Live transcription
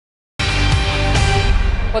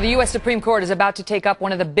Well, the U.S. Supreme Court is about to take up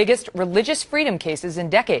one of the biggest religious freedom cases in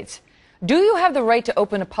decades. Do you have the right to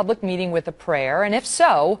open a public meeting with a prayer? And if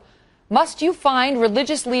so, must you find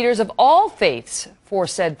religious leaders of all faiths for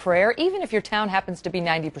said prayer, even if your town happens to be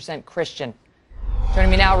 90% Christian?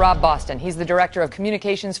 Joining me now, Rob Boston. He's the Director of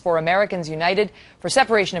Communications for Americans United for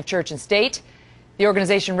Separation of Church and State, the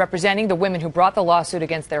organization representing the women who brought the lawsuit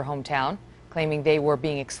against their hometown, claiming they were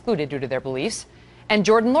being excluded due to their beliefs, and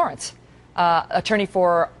Jordan Lawrence, attorney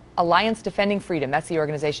for Alliance Defending Freedom. That's the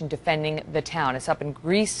organization defending the town. It's up in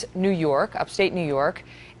Greece, New York, upstate New York.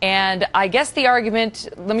 And I guess the argument,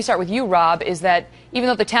 let me start with you, Rob, is that even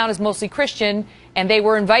though the town is mostly Christian and they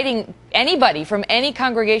were inviting anybody from any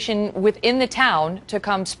congregation within the town to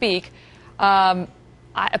come speak,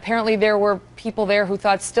 apparently there were people there who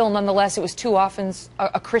thought still, nonetheless, it was too often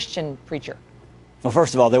a Christian preacher. Well,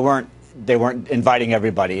 first of all, they weren't inviting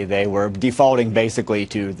everybody. They were defaulting basically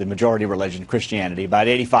to the majority religion, Christianity. About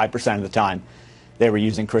 85% of the time they were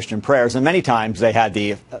using Christian prayers, and many times they had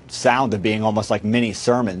the sound of being almost like mini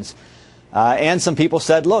sermons. And some people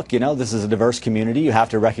said, look, you know, this is a diverse community. You have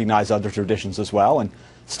to recognize other traditions as well and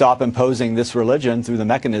stop imposing this religion through the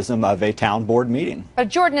mechanism of a town board meeting. But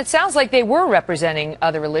Jordan, it sounds like they were representing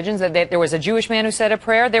other religions. There was a Jewish man who said a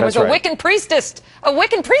prayer. There was a Wiccan priestess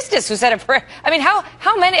who said a prayer. I mean,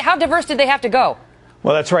 how diverse did they have to go?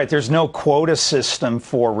 Well, that's right. There's no quota system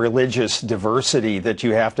for religious diversity that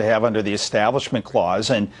you have to have under the Establishment Clause,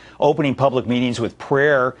 and opening public meetings with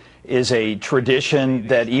prayer is a tradition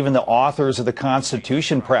that even the authors of the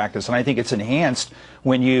Constitution practice, and I think it's enhanced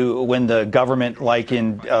when the government, like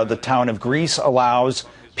in the town of Greece, allows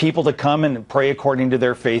people to come and pray according to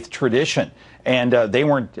their faith tradition. And they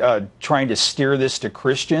weren't trying to steer this to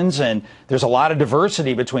Christians. And there's a lot of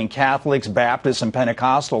diversity between Catholics, Baptists, and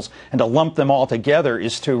Pentecostals. And to lump them all together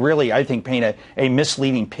is to really, I think, paint a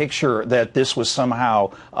misleading picture that this was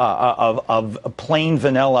somehow of a plain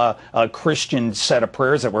vanilla Christian set of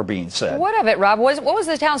prayers that were being said. What of it, Rob? What was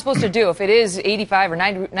the town supposed to do if it is 85 or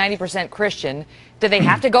 90% Christian? Do they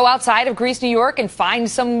have to go outside of Greece, New York, and find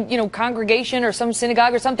some, congregation or some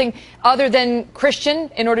synagogue or something other than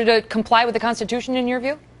Christian in order to comply with the Constitution, in your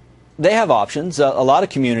view? They have options. A lot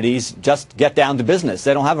of communities just get down to business.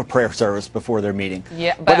 They don't have a prayer service before their meeting.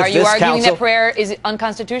 Yeah, but are you arguing that prayer is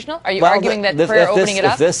unconstitutional? Are you arguing that prayer opening it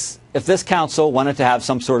up? If this council wanted to have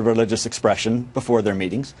some sort of religious expression before their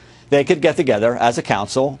meetings, they could get together as a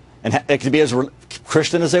council, and it could be as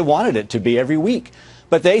Christian as they wanted it to be every week.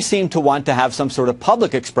 But they seem to want to have some sort of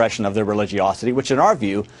public expression of their religiosity, which in our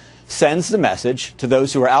view sends the message to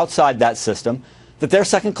those who are outside that system that they're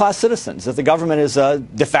second-class citizens, that the government is a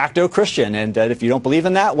de facto Christian, and that if you don't believe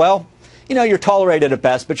in that, well, you're tolerated at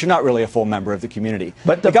best, but you're not really a full member of the community.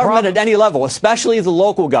 But the government at any level, especially the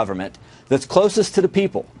local government that's closest to the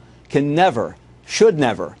people, can never, should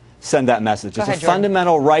never, send that message. It's a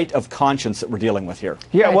fundamental right of conscience that we're dealing with here.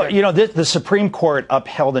 Yeah, well, the Supreme Court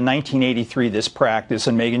upheld in 1983 this practice,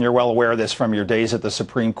 and Megan, you're well aware of this from your days at the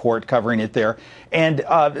Supreme Court covering it there. And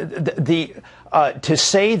to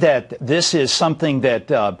say that this is something that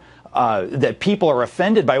that people are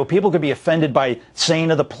offended by. Well, people could be offended by saying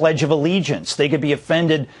the Pledge of Allegiance. They could be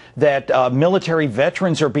offended that military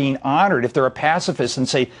veterans are being honored if they're a pacifist and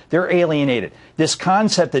say they're alienated. This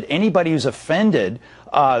concept that anybody who's offended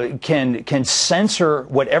can censor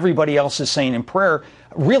what everybody else is saying in prayer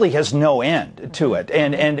really has no end to it,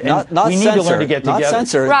 and we need to learn to get together.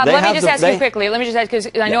 Censor. Rob, let me just ask you quickly. Let me just ask, because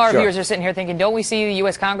I know our viewers are sitting here thinking, don't we see the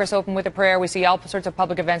U.S. Congress open with a prayer? We see all sorts of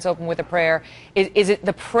public events open with a prayer. Is it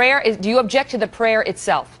the prayer? Do you object to the prayer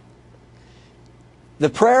itself? The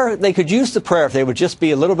prayer, they could use the prayer if they would just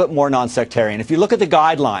be a little bit more non-sectarian. If you look at the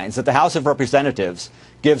guidelines that the House of Representatives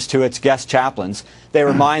gives to its guest chaplains, they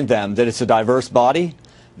remind them that it's a diverse body,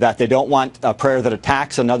 that they don't want a prayer that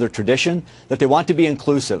attacks another tradition, that they want to be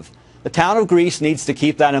inclusive. The town of Greece needs to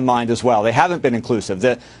keep that in mind as well. They haven't been inclusive.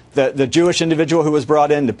 The Jewish individual who was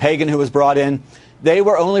brought in, the pagan who was brought in, they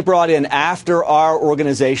were only brought in after our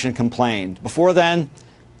organization complained. Before then,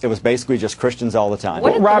 it was basically just Christians all the time.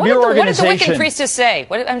 What did the Wiccan priestess say?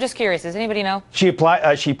 I'm just curious. Does anybody know? She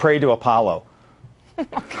prayed to Apollo.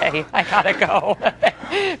 Okay, I gotta go.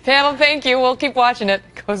 Panel, thank you. We'll keep watching it.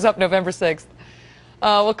 Goes up November 6th.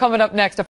 Well, coming up next.